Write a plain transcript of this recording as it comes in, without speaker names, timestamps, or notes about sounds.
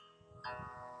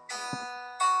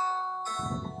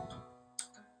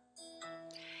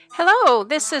Hello,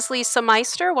 this is Lisa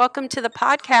Meister. Welcome to the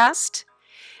podcast.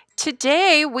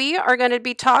 Today, we are going to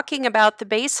be talking about the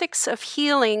basics of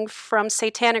healing from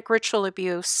satanic ritual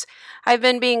abuse. I've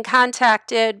been being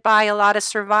contacted by a lot of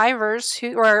survivors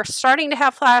who are starting to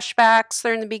have flashbacks.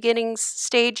 They're in the beginning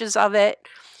stages of it,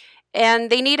 and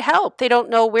they need help. They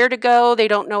don't know where to go, they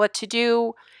don't know what to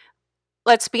do.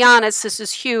 Let's be honest, this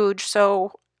is huge,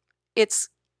 so it's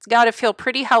got to feel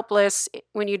pretty helpless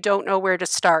when you don't know where to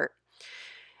start.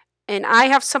 And I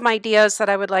have some ideas that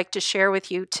I would like to share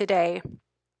with you today.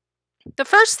 The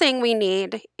first thing we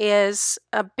need is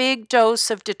a big dose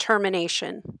of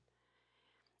determination.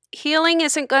 Healing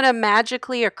isn't going to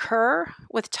magically occur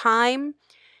with time.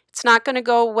 It's not going to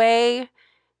go away.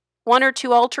 One or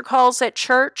two altar calls at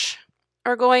church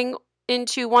or going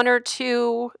into one or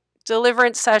two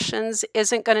deliverance sessions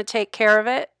isn't going to take care of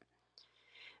it.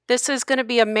 This is going to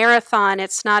be a marathon.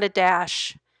 It's not a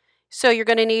dash. So you're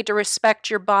going to need to respect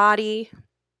your body.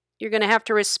 You're going to have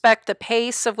to respect the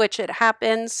pace of which it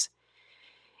happens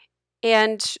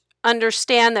and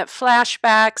understand that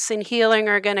flashbacks and healing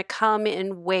are going to come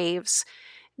in waves.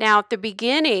 Now, at the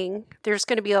beginning, there's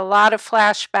going to be a lot of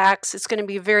flashbacks. It's going to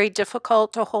be very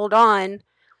difficult to hold on,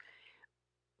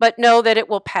 but know that it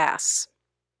will pass.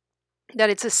 That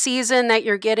it's a season that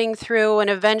you're getting through, and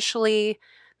eventually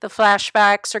the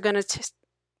flashbacks are going to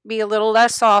be a little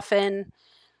less often,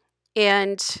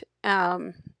 and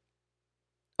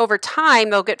over time,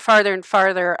 they'll get farther and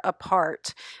farther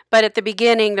apart. But at the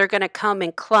beginning, they're going to come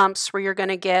in clumps where you're going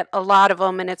to get a lot of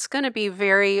them, and it's going to be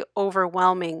very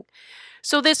overwhelming.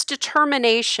 So this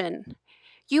determination,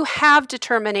 you have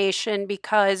determination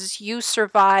because you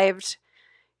survived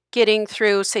getting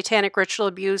through satanic ritual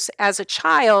abuse as a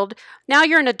child. Now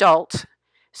you're an adult.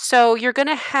 So you're going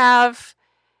to have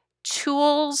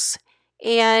tools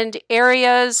and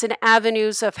areas and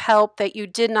avenues of help that you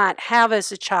did not have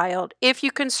as a child. If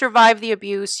you can survive the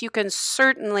abuse, you can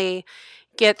certainly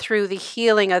get through the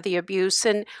healing of the abuse.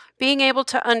 And being able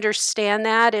to understand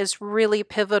that is really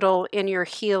pivotal in your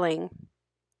healing.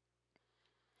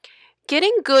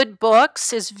 Getting good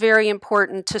books is very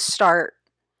important to start.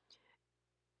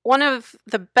 One of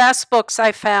the best books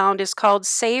I found is called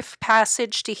Safe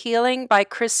Passage to Healing by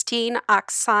Christine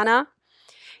Oksana.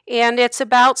 And it's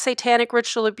about satanic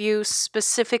ritual abuse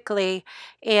specifically.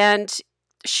 And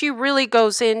she really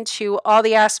goes into all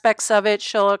the aspects of it.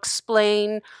 She'll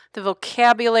explain the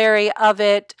vocabulary of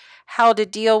it, how to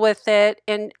deal with it.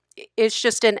 And it's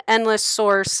just an endless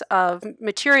source of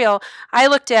material. I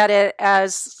looked at it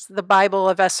as the Bible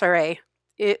of SRA.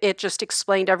 It just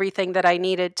explained everything that I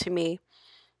needed to me.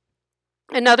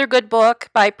 Another good book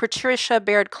by Patricia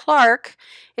Baird Clark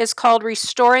is called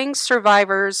Restoring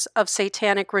Survivors of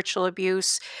Satanic Ritual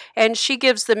Abuse, and she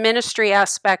gives the ministry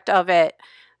aspect of it,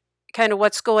 kind of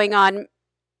what's going on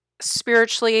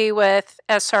spiritually with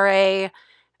SRA,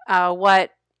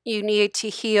 what you need to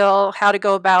heal, how to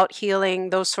go about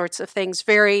healing, those sorts of things.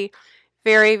 Very,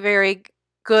 very, very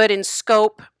good in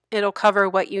scope. It'll cover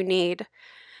what you need.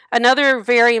 Another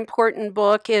very important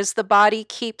book is The Body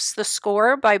Keeps the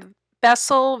Score by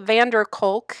Bessel van der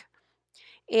Kolk,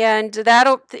 and that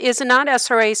is not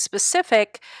SRA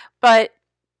specific, but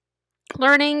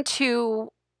learning to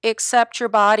accept your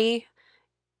body,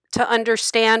 to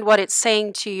understand what it's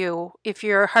saying to you. If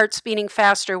your heart's beating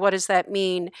faster, what does that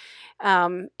mean?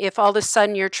 If all of a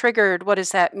sudden you're triggered, what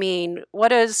does that mean? What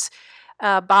does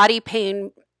body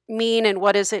pain mean, and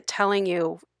what is it telling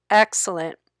you?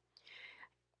 Excellent.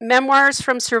 Memoirs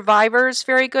from survivors,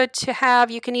 very good to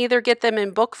have. You can either get them in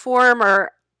book form,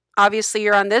 or obviously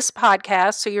you're on this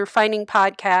podcast, so you're finding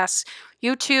podcasts.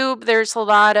 YouTube, there's a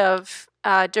lot of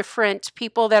different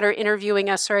people that are interviewing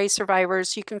SRA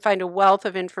survivors. You can find a wealth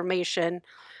of information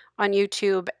on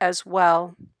YouTube as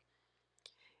well.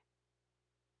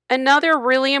 Another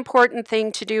really important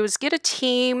thing to do is get a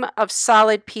team of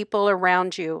solid people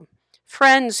around you.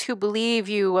 Friends who believe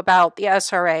you about the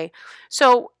SRA.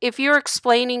 So if you're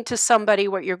explaining to somebody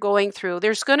what you're going through,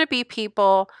 there's going to be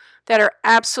people that are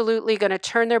absolutely going to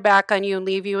turn their back on you and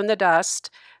leave you in the dust.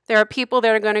 There are people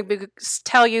that are going to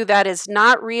tell you that is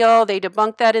not real. They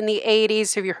debunked that in the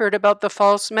 80s. Have you heard about the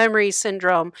false memory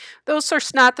syndrome? Those are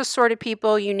not the sort of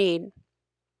people you need.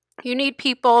 You need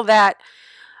people that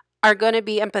are going to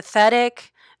be empathetic.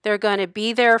 They're going to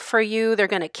be there for you. They're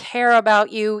going to care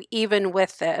about you even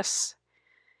with this.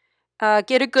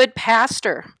 Get a good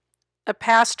pastor, a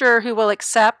pastor who will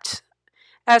accept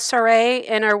SRA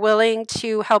and are willing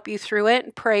to help you through it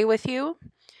and pray with you.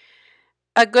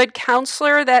 A good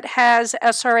counselor that has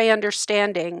SRA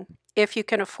understanding, if you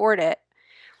can afford it.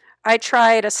 I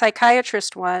tried a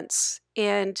psychiatrist once,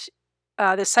 and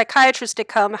the psychiatrist to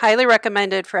come, highly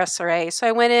recommended for SRA. So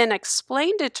I went in,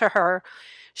 explained it to her.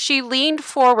 She leaned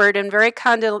forward and very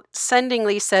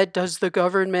condescendingly said, "Does the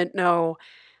government know?"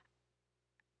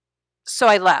 So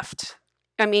I left.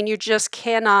 I mean, you just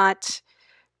cannot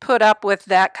put up with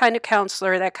that kind of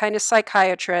counselor, that kind of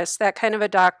psychiatrist, that kind of a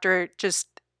doctor. Just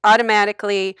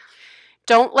automatically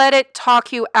don't let it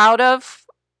talk you out of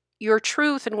your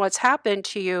truth and what's happened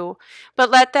to you, but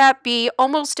let that be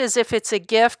almost as if it's a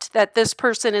gift that this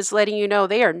person is letting you know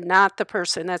they are not the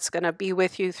person that's going to be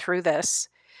with you through this.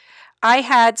 I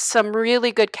had some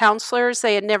really good counselors.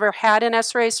 They had never had an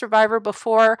SRA survivor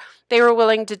before. They were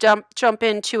willing to jump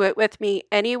into it with me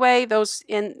anyway. Those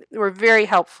were very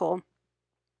helpful.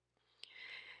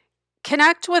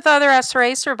 Connect with other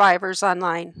SRA survivors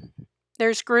online.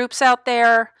 There's groups out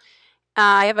there.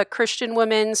 I have a Christian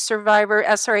women's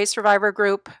SRA survivor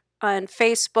group on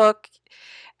Facebook.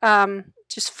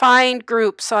 Just find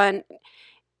groups on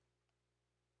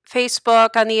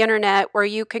Facebook, on the internet, where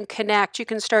you can connect. You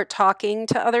can start talking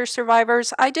to other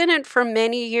survivors. I didn't for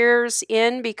many years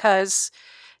because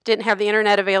didn't have the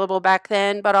internet available back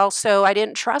then, but also I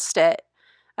didn't trust it.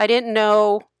 I didn't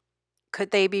know,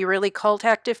 could they be really cult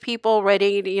active people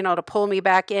ready to pull me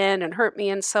back in and hurt me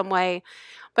in some way?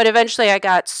 But eventually I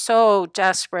got so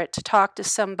desperate to talk to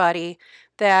somebody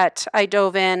that I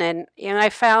dove in, and I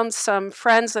found some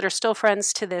friends that are still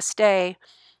friends to this day.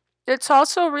 It's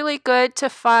also really good to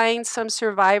find some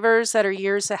survivors that are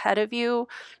years ahead of you,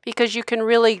 because you can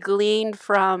really glean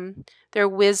from their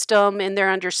wisdom and their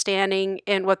understanding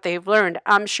and what they've learned.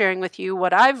 I'm sharing with you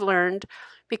what I've learned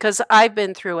because I've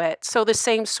been through it. So the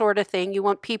same sort of thing. You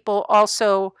want people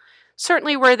also,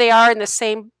 certainly where they are in the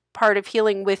same part of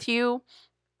healing with you,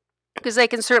 because they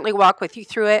can certainly walk with you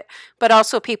through it, but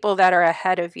also people that are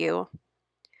ahead of you.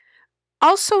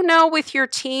 Also know with your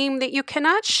team that you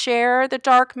cannot share the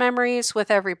dark memories with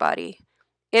everybody.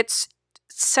 It's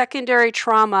secondary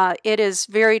trauma. It is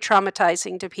very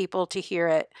traumatizing to people to hear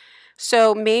it.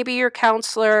 So maybe your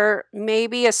counselor,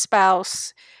 maybe a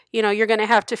spouse, you're going to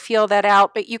have to feel that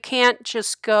out, but you can't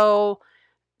just go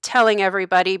telling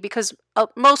everybody, because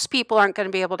most people aren't going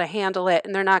to be able to handle it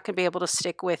and they're not going to be able to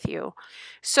stick with you.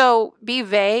 So be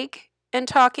vague in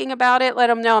talking about it. Let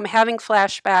them know, I'm having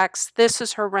flashbacks. This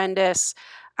is horrendous.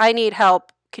 I need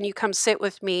help. Can you come sit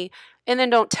with me? And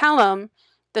then don't tell them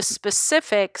the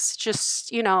specifics.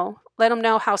 Just, let them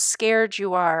know how scared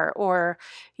you are, or,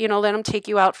 let them take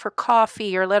you out for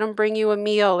coffee, or let them bring you a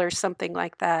meal or something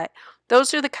like that.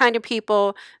 Those are the kind of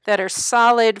people that are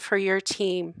solid for your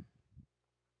team.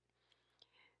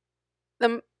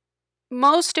 The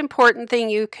most important thing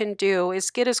you can do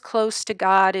is get as close to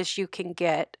God as you can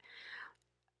get.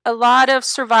 A lot of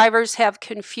survivors have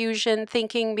confusion,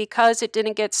 thinking because it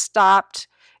didn't get stopped,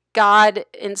 God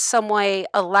in some way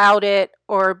allowed it,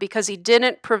 or because he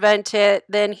didn't prevent it,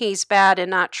 then he's bad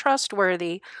and not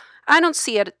trustworthy. I don't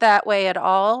see it that way at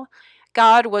all.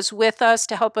 God was with us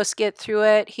to help us get through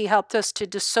it. He helped us to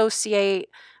dissociate.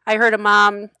 I heard a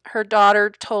mom, her daughter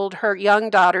told her young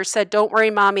daughter, said, "Don't worry,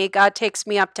 mommy, God takes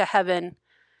me up to heaven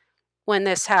when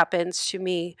this happens to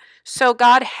me." So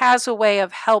God has a way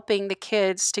of helping the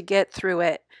kids to get through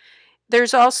it.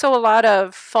 There's also a lot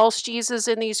of false Jesus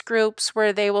in these groups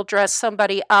where they will dress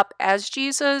somebody up as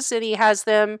Jesus, and he has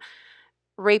them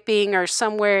raping or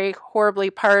some way horribly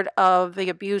part of the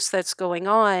abuse that's going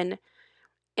on.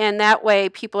 And that way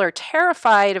people are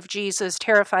terrified of Jesus,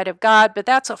 terrified of God, but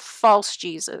that's a false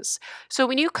Jesus. So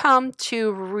when you come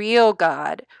to real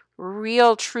God,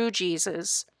 real true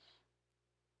Jesus,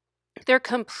 they're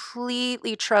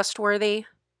completely trustworthy.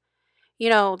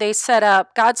 God set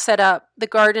up the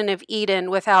Garden of Eden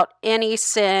without any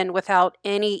sin, without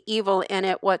any evil in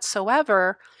it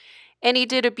whatsoever. And he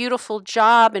did a beautiful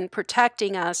job in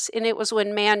protecting us. And it was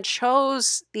when man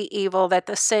chose the evil that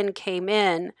the sin came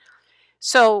in.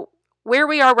 So where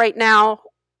we are right now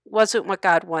wasn't what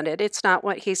God wanted. It's not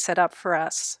what he set up for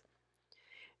us.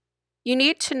 You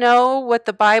need to know what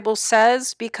the Bible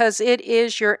says, because it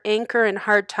is your anchor in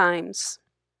hard times.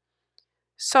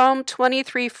 Psalm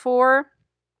 23:4.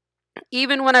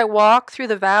 Even when I walk through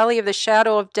the valley of the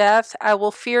shadow of death, I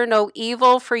will fear no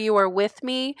evil, for you are with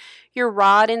me. Your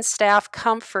rod and staff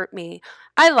comfort me.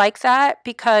 I like that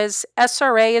because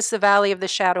SRA is the valley of the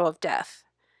shadow of death.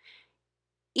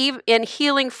 And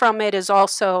healing from it is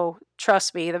also,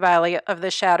 trust me, the valley of the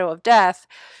shadow of death.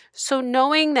 So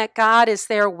knowing that God is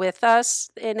there with us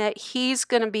and that he's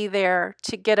going to be there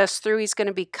to get us through, he's going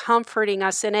to be comforting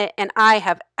us in it. And I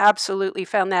have absolutely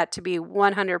found that to be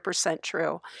 100%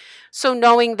 true. So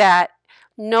knowing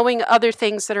other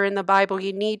things that are in the Bible,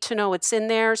 you need to know it's in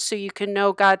there so you can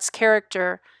know God's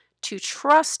character to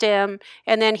trust him,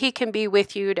 and then he can be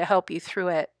with you to help you through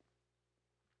it.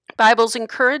 Bible's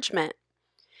encouragement.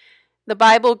 The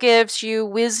Bible gives you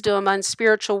wisdom on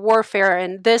spiritual warfare,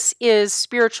 and this is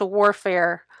spiritual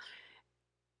warfare.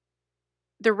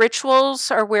 The rituals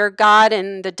are where God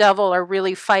and the devil are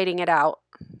really fighting it out,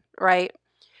 right?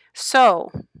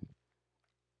 So,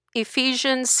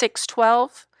 Ephesians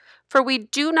 6:12, for we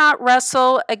do not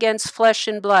wrestle against flesh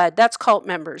and blood. That's cult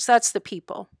members, that's the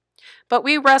people. But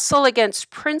we wrestle against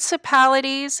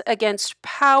principalities, against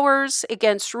powers,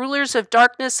 against rulers of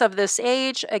darkness of this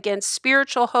age, against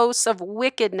spiritual hosts of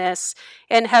wickedness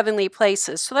in heavenly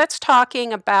places. So that's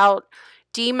talking about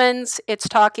demons, it's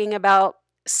talking about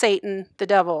Satan, the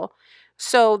devil.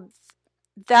 So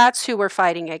that's who we're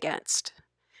fighting against.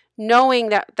 Knowing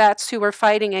that that's who we're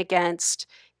fighting against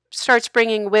starts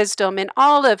bringing wisdom, and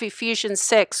all of Ephesians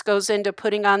 6 goes into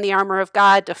putting on the armor of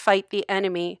God to fight the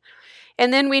enemy.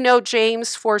 And then we know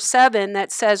James 4:7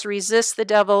 that says, resist the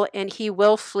devil and he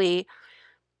will flee.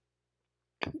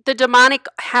 The demonic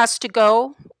has to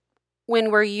go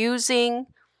when we're using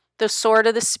the sword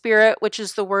of the Spirit, which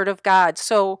is the word of God.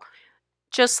 So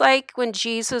just like when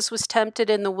Jesus was tempted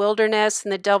in the wilderness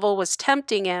and the devil was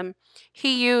tempting him,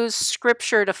 he used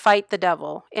scripture to fight the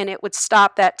devil and it would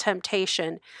stop that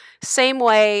temptation. Same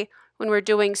way, when we're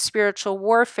doing spiritual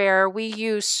warfare, we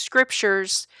use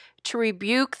scriptures to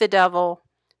rebuke the devil.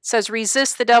 It says,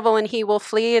 resist the devil and he will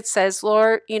flee. It says,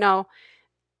 Lord, you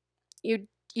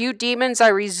demons, I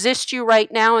resist you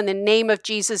right now in the name of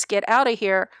Jesus, get out of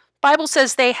here. Bible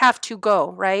says they have to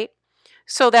go, right?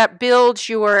 So that builds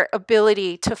your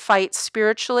ability to fight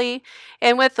spiritually.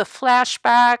 And with the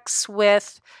flashbacks,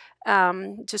 with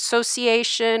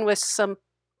dissociation, with some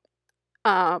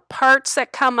parts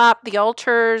that come up, the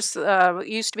altars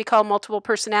used to be called multiple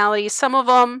personalities. Some of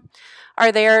them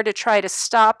are there to try to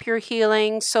stop your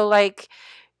healing. So like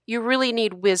you really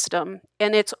need wisdom,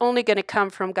 and it's only going to come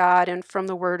from God and from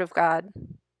the Word of God.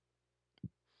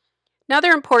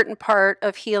 Another important part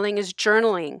of healing is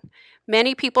journaling.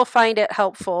 Many people find it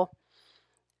helpful.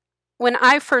 When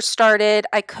I first started,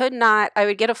 I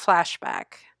would get a flashback.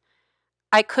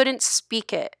 I couldn't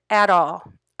speak it at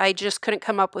all. I just couldn't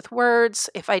come up with words.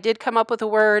 If I did come up with a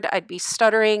word, I'd be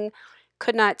stuttering,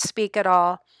 could not speak at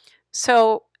all.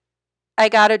 So I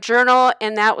got a journal,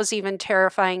 and that was even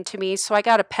terrifying to me. So I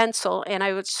got a pencil, and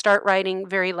I would start writing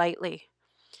very lightly.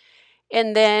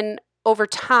 And then over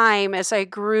time, as I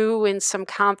grew in some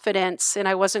confidence and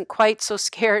I wasn't quite so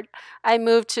scared, I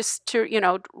moved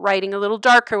to writing a little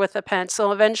darker with a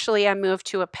pencil. Eventually, I moved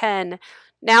to a pen.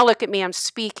 Now look at me, I'm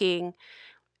speaking.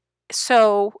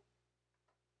 So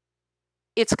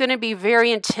it's going to be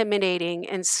very intimidating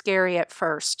and scary at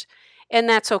first, and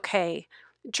that's okay.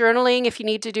 Journaling, if you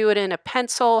need to do it in a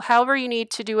pencil, however you need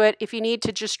to do it, if you need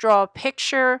to just draw a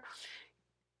picture,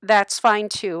 that's fine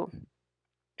too.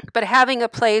 But having a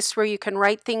place where you can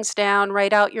write things down,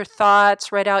 write out your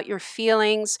thoughts, write out your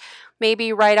feelings,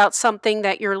 maybe write out something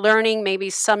that you're learning, maybe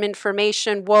some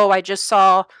information. Whoa, I just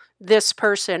saw this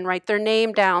person. Write their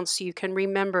name down so you can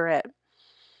remember it.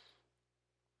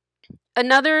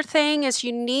 Another thing is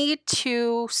you need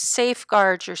to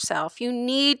safeguard yourself. You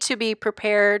need to be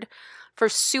prepared for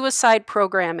suicide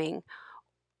programming.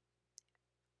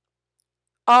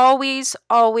 Always,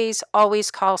 always, always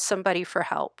call somebody for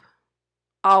help.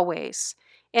 Always.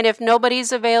 And if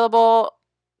nobody's available,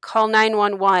 call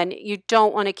 911. You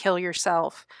don't want to kill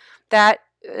yourself.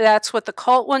 That's what the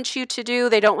cult wants you to do.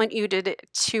 They don't want you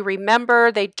to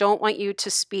remember. They don't want you to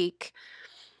speak.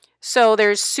 So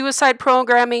there's suicide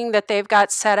programming that they've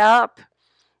got set up.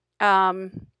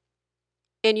 And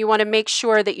you want to make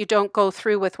sure that you don't go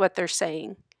through with what they're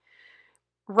saying.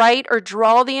 Write or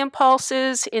draw the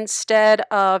impulses instead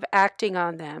of acting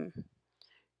on them.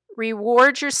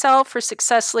 Reward yourself for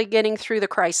successfully getting through the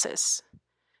crisis.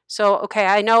 So, okay,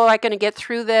 I know I'm going to get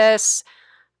through this.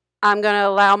 I'm going to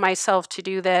allow myself to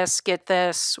do this, get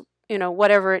this,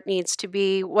 whatever it needs to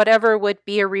be, whatever would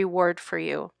be a reward for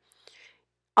you.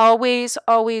 Always,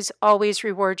 always, always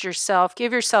reward yourself.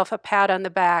 Give yourself a pat on the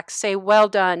back. Say, well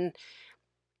done.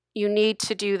 You need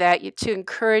to do that to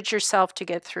encourage yourself to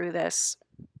get through this.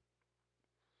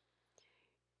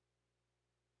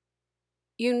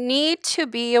 You need to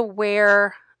be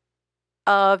aware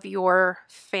of your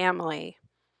family.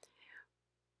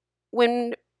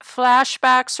 When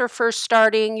flashbacks are first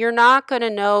starting, you're not going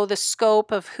to know the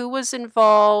scope of who was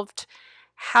involved,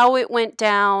 how it went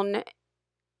down,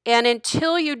 and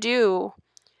until you do,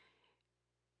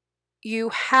 you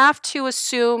have to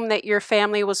assume that your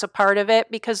family was a part of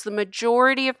it, because the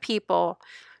majority of people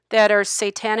that are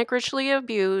satanic ritually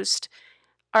abused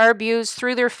are abused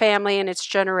through their family, and it's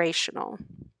generational.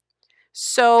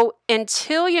 So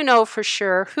until you know for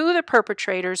sure who the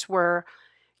perpetrators were,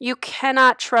 you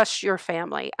cannot trust your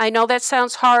family. I know that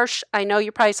sounds harsh. I know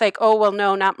you're probably like, oh, well,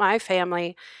 no, not my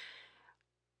family.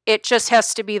 It just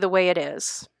has to be the way it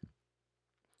is.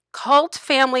 Cult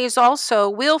families also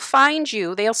will find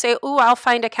you. They'll say, oh, I'll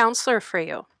find a counselor for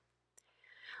you.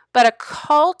 But a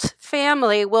cult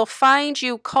family will find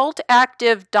you cult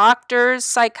active doctors,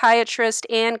 psychiatrists,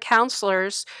 and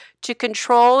counselors to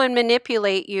control and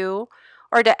manipulate you,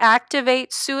 or to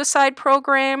activate suicide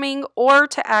programming, or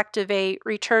to activate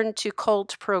return to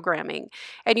cult programming.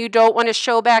 And you don't want to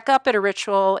show back up at a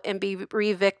ritual and be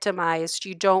re-victimized.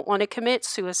 You don't want to commit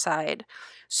suicide.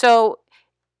 So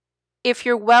if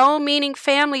your well-meaning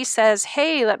family says,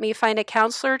 hey, let me find a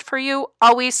counselor for you,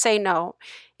 always say no.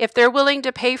 If they're willing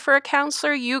to pay for a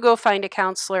counselor, you go find a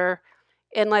counselor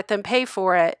and let them pay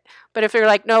for it. But if they're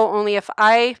like, no, only if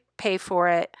I pay for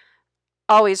it,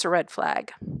 always a red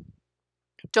flag.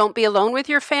 Don't be alone with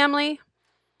your family.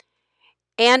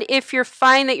 And if you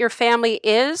find that your family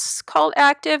is cult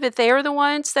active, if they are the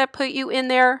ones that put you in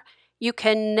there, you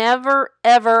can never,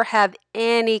 ever have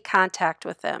any contact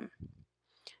with them.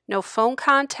 No phone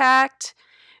contact,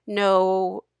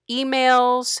 no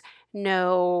emails,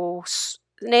 no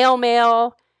snail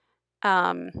mail.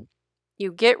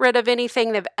 You get rid of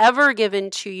anything they've ever given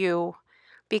to you,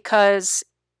 because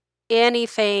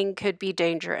anything could be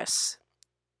dangerous.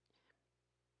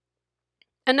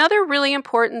 Another really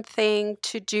important thing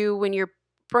to do when you're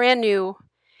brand new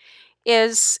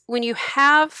is when you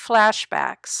have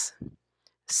flashbacks,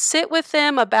 sit with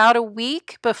them about a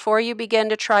week before you begin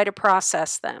to try to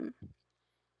process them.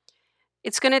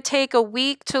 It's going to take a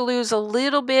week to lose a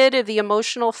little bit of the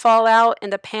emotional fallout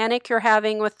and the panic you're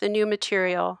having with the new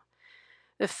material.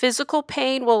 The physical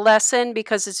pain will lessen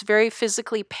because it's very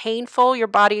physically painful. Your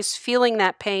body's feeling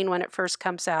that pain when it first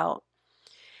comes out.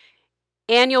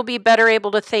 And you'll be better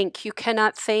able to think. You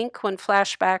cannot think when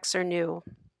flashbacks are new.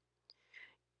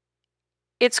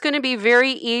 It's going to be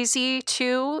very easy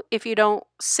too, if you don't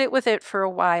sit with it for a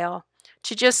while,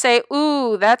 to just say,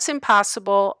 ooh, that's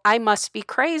impossible, I must be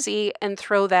crazy, and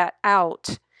throw that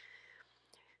out.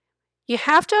 You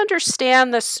have to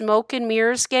understand the smoke and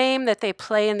mirrors game that they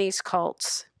play in these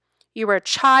cults. You were a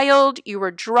child, you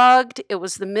were drugged, it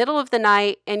was the middle of the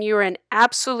night, and you were in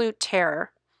absolute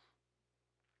terror.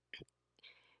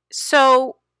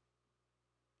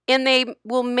 And they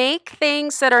will make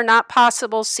things that are not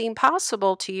possible seem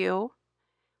possible to you.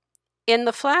 In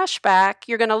the flashback,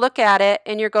 you're going to look at it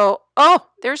and you go, oh,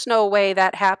 there's no way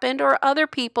that happened. Or other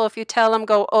people, if you tell them,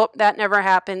 go, oh, that never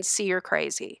happened, see, you're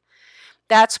crazy.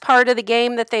 That's part of the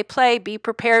game that they play. Be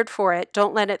prepared for it.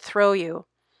 Don't let it throw you.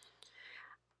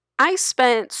 I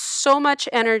spent so much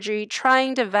energy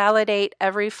trying to validate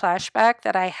every flashback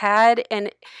that I had,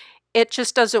 and it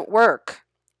just doesn't work.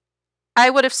 I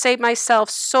would have saved myself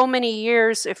so many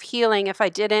years of healing if I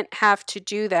didn't have to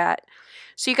do that.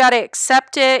 So you got to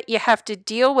accept it, you have to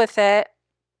deal with it,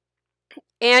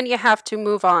 and you have to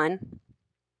move on.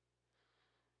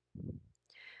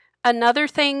 Another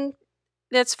thing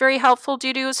that's very helpful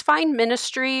to do is find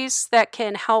ministries that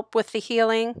can help with the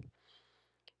healing.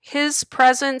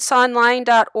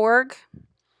 hispresenceonline.org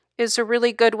is a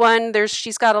really good one.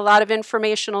 She's got a lot of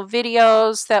informational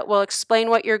videos that will explain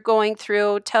what you're going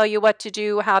through, tell you what to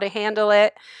do, how to handle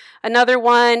it. Another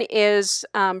one is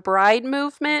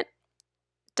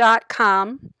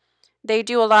bridemovement.com. They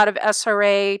do a lot of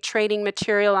SRA training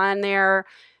material on there.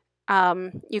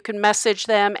 You can message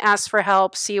them, ask for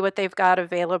help, see what they've got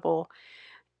available.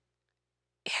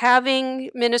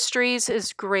 Having ministries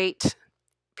is great.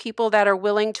 People that are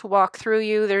willing to walk through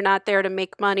you, they're not there to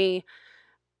make money.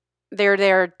 They're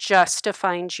there just to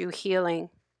find you healing.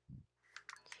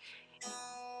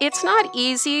 It's not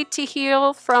easy to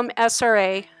heal from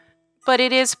SRA, but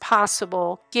it is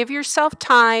possible. Give yourself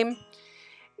time,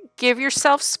 give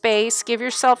yourself space, give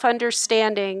yourself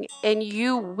understanding, and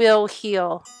you will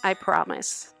heal, I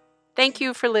promise. Thank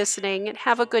you for listening, and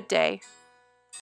have a good day.